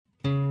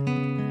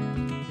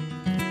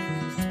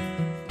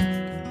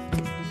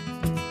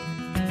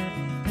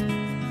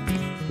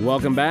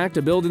Welcome back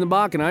to Building the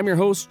Bakken. I'm your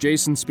host,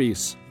 Jason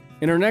Spees.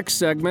 In our next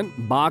segment,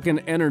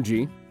 Bakken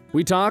Energy,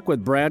 we talk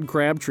with Brad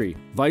Crabtree,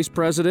 Vice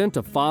President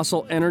of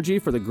Fossil Energy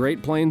for the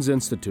Great Plains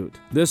Institute.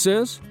 This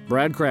is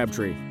Brad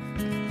Crabtree.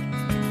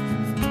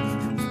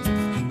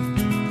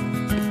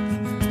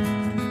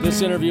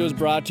 This interview is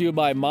brought to you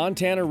by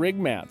Montana Rig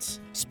Mats,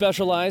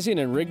 specializing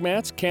in rig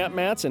mats, camp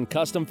mats, and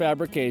custom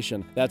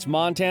fabrication. That's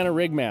Montana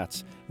Rig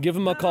Mats. Give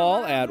them a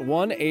call at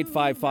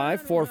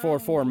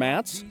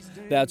 1-855-444-MATS.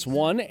 That's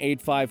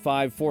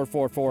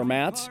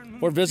 1-855-444-MATS.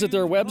 Or visit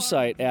their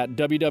website at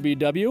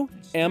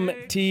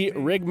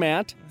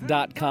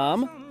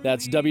www.mtrigmat.com.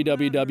 That's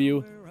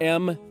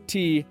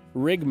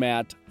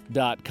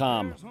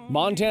www.mtrigmat.com.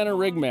 Montana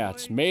Rig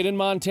Mats, made in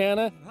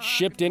Montana,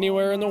 shipped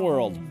anywhere in the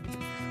world.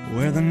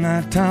 Where the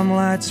nighttime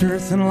lights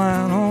earth and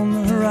light on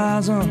the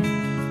horizon,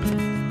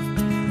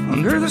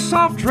 under the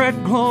soft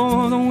red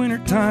glow of the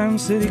wintertime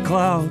city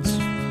clouds.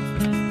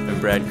 I'm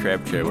Brad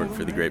Crabtree. I work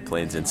for the Great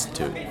Plains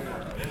Institute.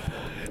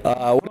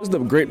 What is the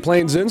Great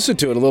Plains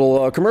Institute? A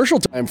little commercial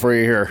time for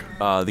you here.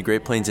 The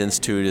Great Plains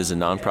Institute is a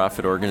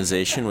nonprofit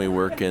organization. We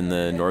work in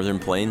the Northern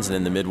Plains and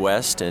in the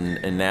Midwest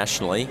and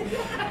nationally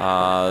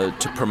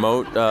to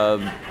promote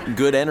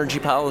good energy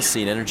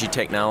policy and energy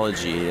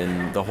technology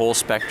and the whole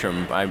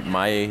spectrum.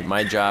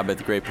 My job at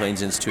the Great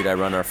Plains Institute, I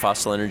run our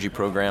fossil energy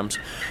programs,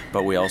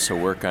 but we also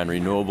work on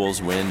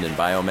renewables, wind and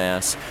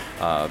biomass,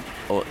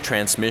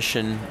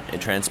 transmission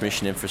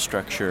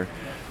infrastructure,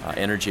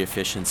 energy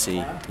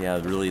efficiency,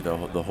 really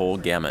the whole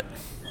gamut.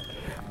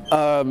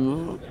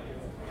 You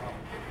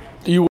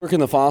work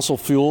in the fossil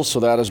fuels, so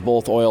that is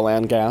both oil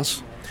and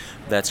gas?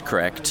 That's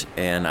correct,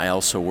 and I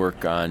also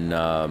work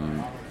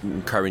on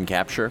carbon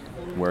capture,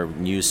 where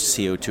we use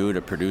CO2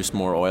 to produce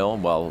more oil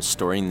while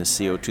storing the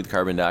CO2, the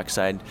carbon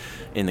dioxide,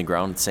 in the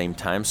ground at the same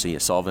time, so you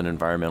solve an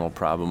environmental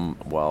problem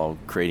while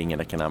creating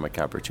an economic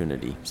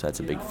opportunity. So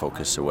that's a big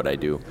focus of what I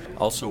do.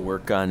 Also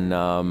work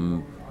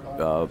on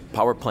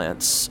power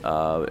plants,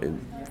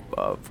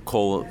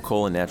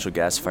 coal and natural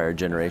gas-fired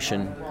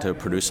generation to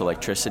produce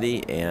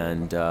electricity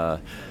and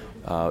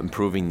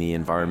improving the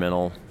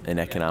environmental and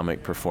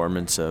economic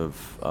performance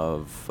of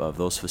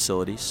those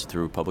facilities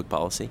through public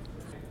policy.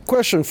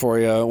 Question for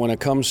you, when it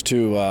comes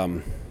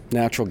to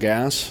natural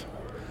gas,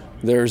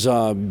 there's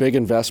big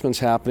investments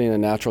happening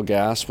in natural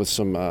gas with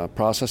some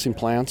processing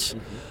plants.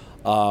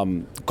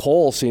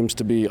 Coal seems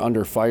to be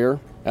under fire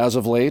as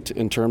of late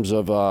in terms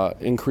of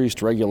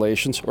increased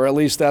regulations, or at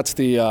least that's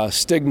the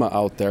stigma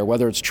out there.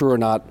 Whether it's true or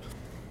not,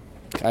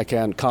 I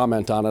can't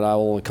comment on it. I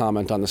will only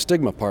comment on the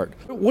stigma part.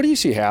 What do you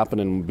see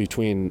happening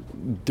between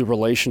the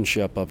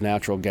relationship of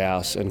natural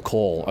gas and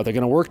coal? Are they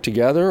going to work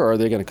together, or are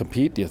they going to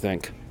compete, do you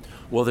think?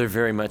 Well, they're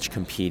very much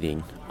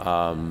competing.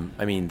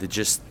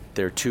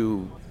 They're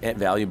two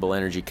valuable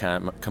energy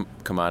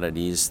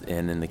commodities,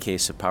 and in the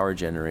case of power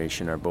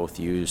generation, are both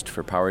used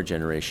for power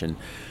generation.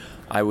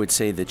 I would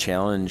say the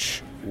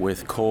challenge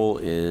with coal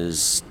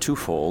is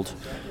twofold.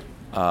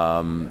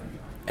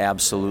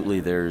 Absolutely,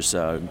 there's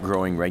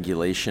growing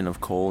regulation of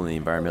coal and the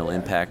environmental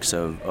impacts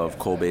of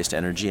coal-based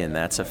energy, and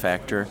that's a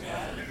factor.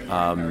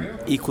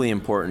 Equally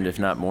important, if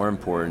not more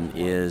important,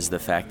 is the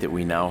fact that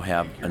we now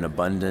have an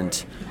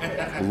abundant,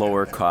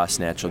 lower-cost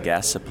natural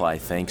gas supply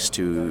thanks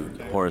to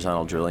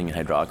horizontal drilling and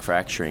hydraulic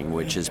fracturing,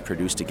 which has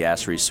produced a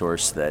gas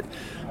resource that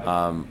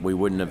we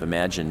wouldn't have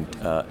imagined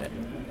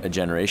a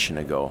generation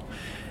ago.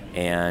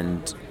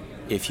 And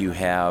if you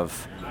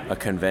have a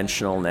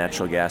conventional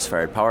natural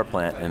gas-fired power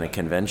plant and a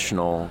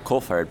conventional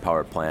coal-fired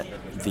power plant,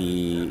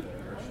 the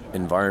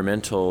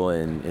environmental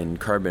and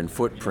carbon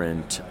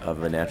footprint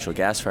of a natural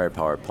gas-fired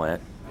power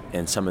plant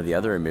and some of the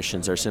other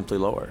emissions are simply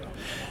lower.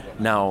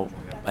 Now,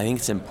 I think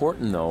it's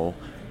important, though,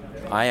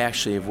 I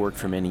actually have worked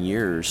for many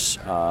years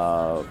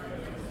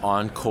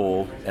on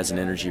coal as an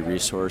energy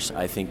resource.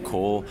 I think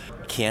coal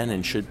can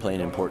and should play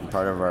an important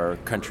part of our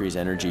country's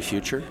energy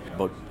future.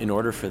 But in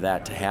order for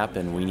that to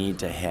happen, we need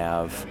to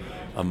have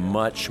a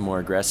much more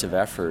aggressive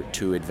effort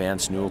to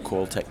advance new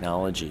coal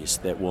technologies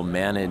that will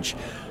manage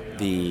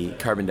the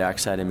carbon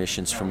dioxide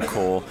emissions from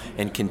coal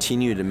and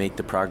continue to make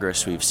the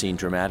progress we've seen,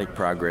 dramatic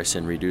progress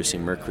in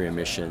reducing mercury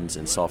emissions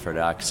and sulfur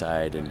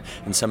dioxide and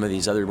some of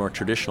these other more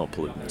traditional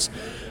pollutants.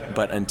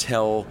 But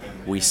until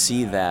we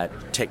see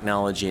that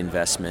technology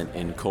investment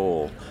in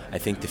coal, I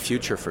think the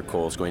future for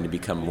coal is going to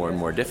become more and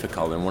more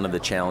difficult. And one of the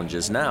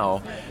challenges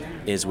now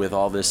is with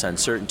all this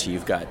uncertainty,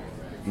 you've got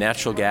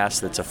natural gas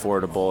that's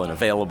affordable and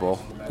available.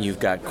 You've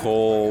got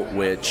coal,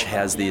 which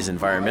has these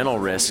environmental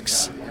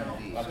risks.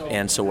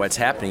 And so what's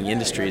happening,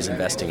 industry is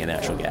investing in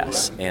natural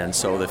gas. And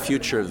so the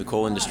future of the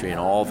coal industry and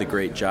all the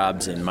great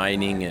jobs in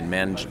mining and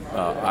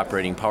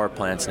operating power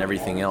plants and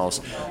everything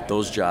else,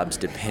 those jobs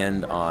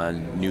depend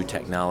on new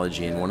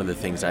technology. And one of the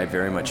things I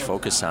very much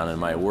focus on in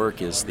my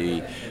work is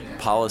the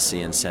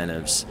policy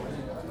incentives,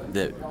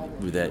 that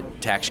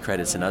tax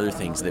credits and other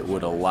things that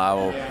would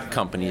allow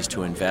companies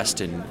to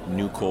invest in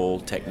new coal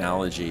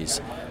technologies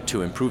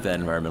to improve that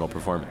environmental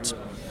performance.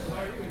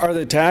 Are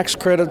the tax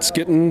credits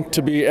getting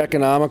to be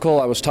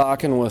economical? I was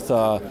talking with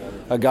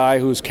a guy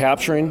who's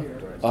capturing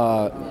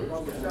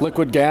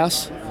liquid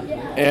gas,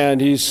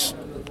 and he's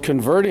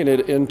converting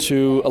it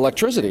into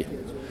electricity.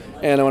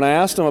 And when I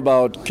asked him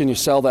about, can you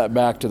sell that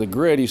back to the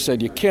grid, he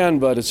said you can,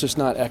 but it's just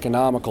not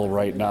economical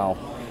right now.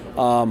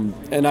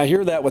 And I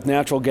hear that with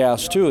natural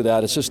gas too,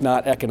 that it's just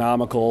not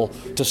economical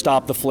to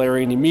stop the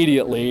flaring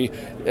immediately,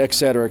 et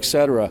cetera, et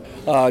cetera.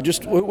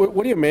 Just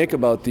what do you make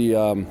about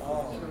the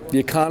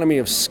economy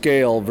of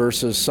scale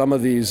versus some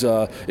of these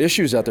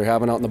issues that they're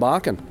having out in the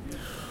Bakken?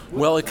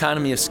 Well,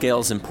 economy of scale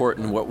is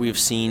important. What we've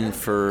seen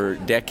for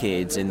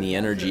decades in the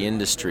energy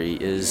industry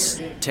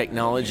is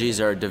technologies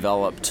are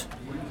developed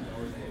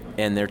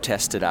and they're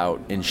tested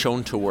out and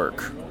shown to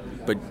work.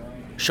 But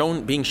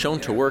being shown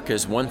to work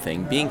is one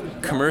thing. Being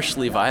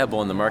commercially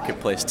viable in the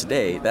marketplace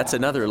today, that's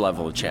another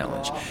level of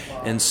challenge.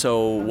 And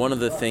so one of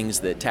the things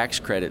that tax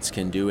credits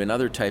can do and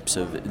other types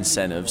of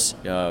incentives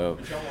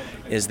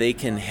is they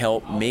can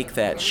help make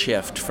that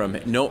shift from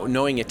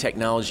knowing a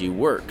technology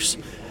works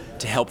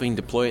to helping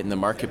deploy it in the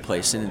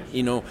marketplace. And,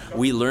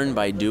 we learn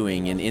by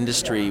doing. In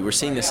industry, we're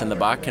seeing this in the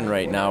Bakken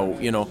right now,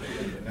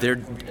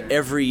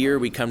 every year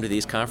we come to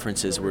these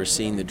conferences, we're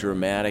seeing the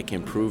dramatic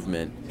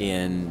improvement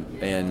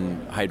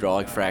in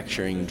hydraulic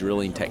fracturing,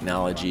 drilling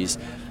technologies,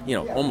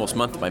 almost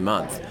month by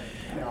month.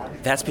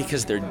 That's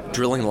because they're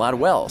drilling a lot of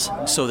wells.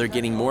 So they're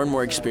getting more and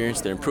more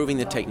experience, they're improving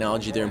the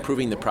technology, they're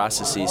improving the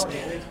processes.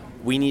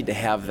 We need to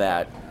have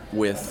that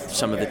with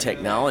some of the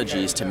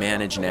technologies to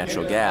manage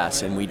natural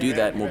gas, and we do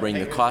that and we'll bring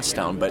the costs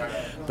down. But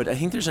I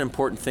think there's an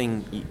important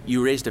thing.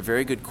 You raised a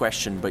very good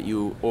question, but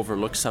you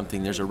overlooked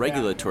something. There's a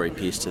regulatory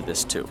piece to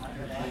this too.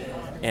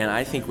 And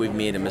I think we've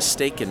made a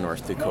mistake in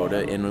North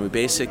Dakota, and we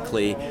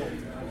basically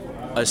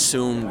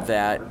assume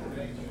that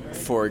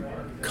for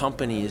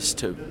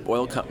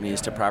oil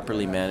companies to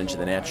properly manage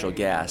the natural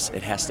gas,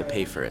 it has to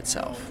pay for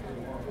itself.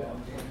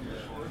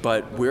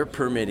 But we're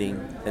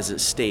permitting, as a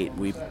state,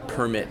 we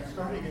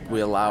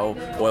allow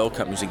oil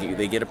companies,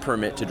 they get a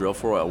permit to drill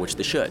for oil, which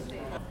they should.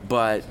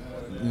 But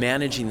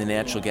managing the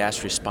natural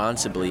gas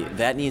responsibly,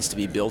 that needs to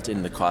be built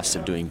into the cost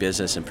of doing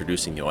business and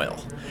producing the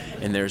oil.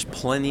 And there's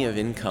plenty of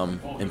income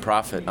and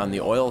profit on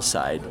the oil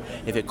side.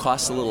 If it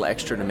costs a little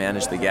extra to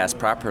manage the gas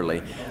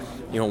properly,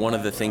 one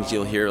of the things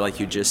you'll hear, like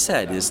you just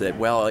said, is that,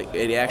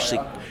 it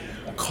actually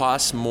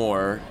costs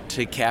more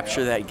to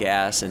capture that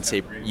gas and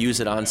say use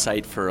it on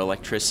site for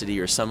electricity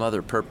or some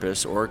other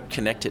purpose or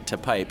connect it to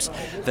pipes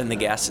than the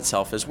gas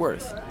itself is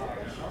worth.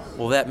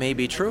 Well, that may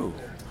be true,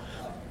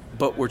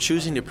 but we're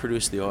choosing to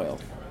produce the oil.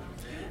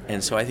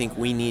 And so I think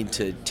we need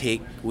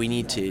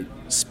to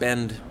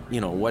spend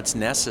what's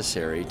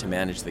necessary to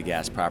manage the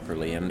gas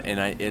properly, and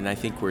I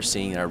think we're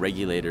seeing our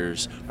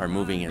regulators are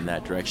moving in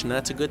that direction. And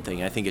that's a good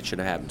thing. I think it should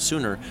have happened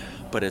sooner,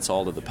 but it's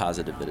all to the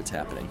positive that it's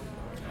happening.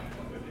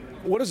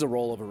 What is the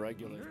role of a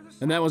regulator?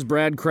 And that was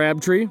Brad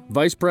Crabtree,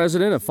 Vice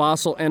President of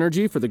Fossil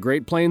Energy for the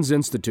Great Plains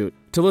Institute.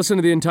 To listen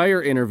to the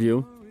entire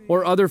interview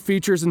or other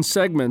features and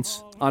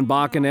segments on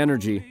Bakken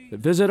Energy,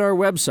 visit our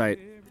website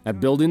at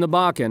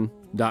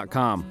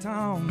buildingthebakken.com.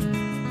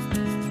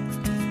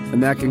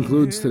 And that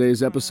concludes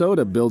today's episode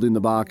of Building the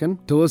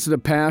Bakken. To listen to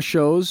past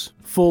shows,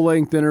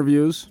 full-length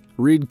interviews,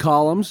 read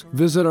columns,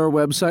 visit our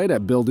website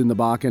at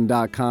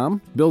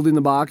buildingthebakken.com. Building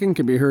the Bakken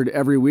can be heard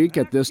every week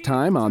at this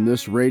time on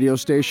this radio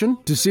station.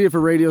 To see if a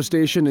radio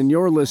station in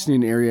your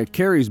listening area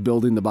carries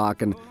Building the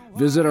Bakken,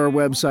 visit our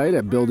website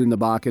at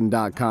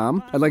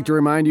buildingthebakken.com. I'd like to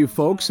remind you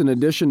folks, in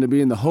addition to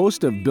being the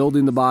host of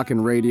Building the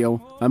Bakken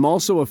Radio, I'm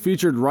also a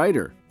featured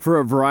writer for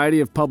a variety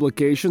of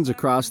publications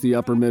across the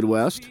upper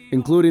Midwest,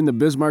 including the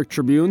Bismarck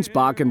Tribune's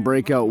Bakken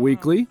Breakout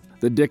Weekly,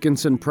 the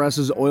Dickinson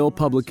Press's oil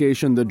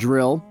publication The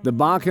Drill, the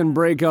Bakken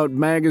Breakout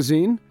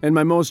magazine, and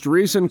my most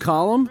recent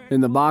column in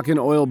the Bakken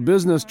Oil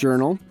Business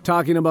Journal,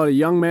 talking about a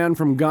young man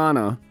from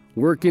Ghana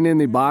working in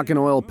the Bakken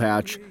oil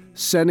patch,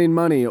 sending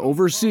money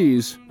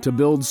overseas to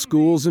build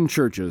schools and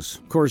churches.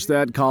 Of course,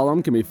 that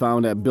column can be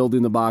found at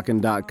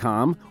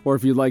buildingthebakken.com, or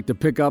if you'd like to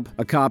pick up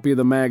a copy of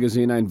the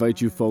magazine, I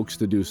invite you folks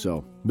to do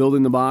so.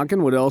 Building the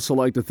Bakken would also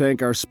like to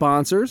thank our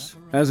sponsors.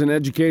 As an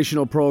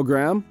educational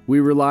program, we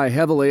rely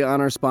heavily on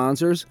our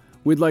sponsors.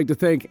 We'd like to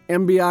thank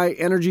MBI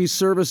Energy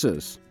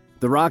Services,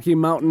 the Rocky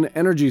Mountain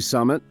Energy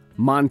Summit,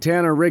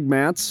 Montana Rig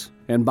Mats,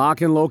 and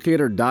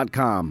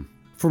BakkenLocator.com.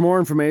 For more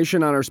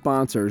information on our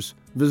sponsors,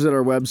 visit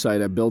our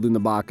website at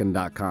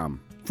buildingthebakken.com.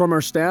 From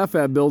our staff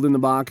at Building the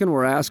Bakken,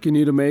 we're asking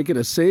you to make it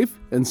a safe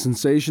and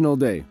sensational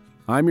day.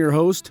 I'm your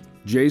host,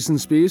 Jason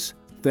Spees.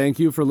 Thank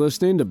you for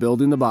listening to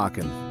Building the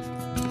Bakken.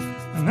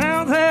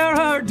 Now there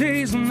are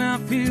days when I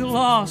feel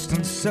lost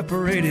and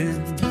separated,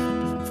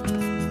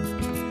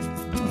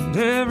 and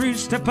every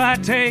step I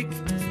take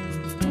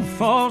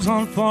falls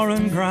on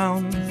foreign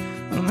ground,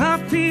 and I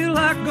feel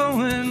like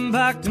going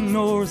back to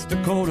North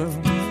Dakota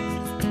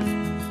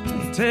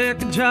and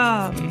take a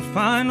job and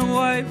find a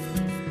wife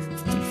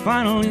and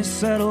finally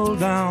settle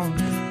down.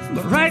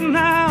 But right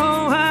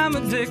now I'm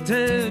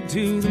addicted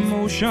to the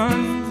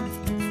motion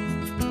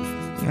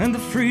and the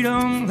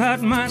freedom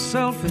that my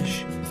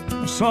selfish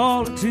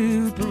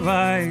solitude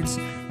provides.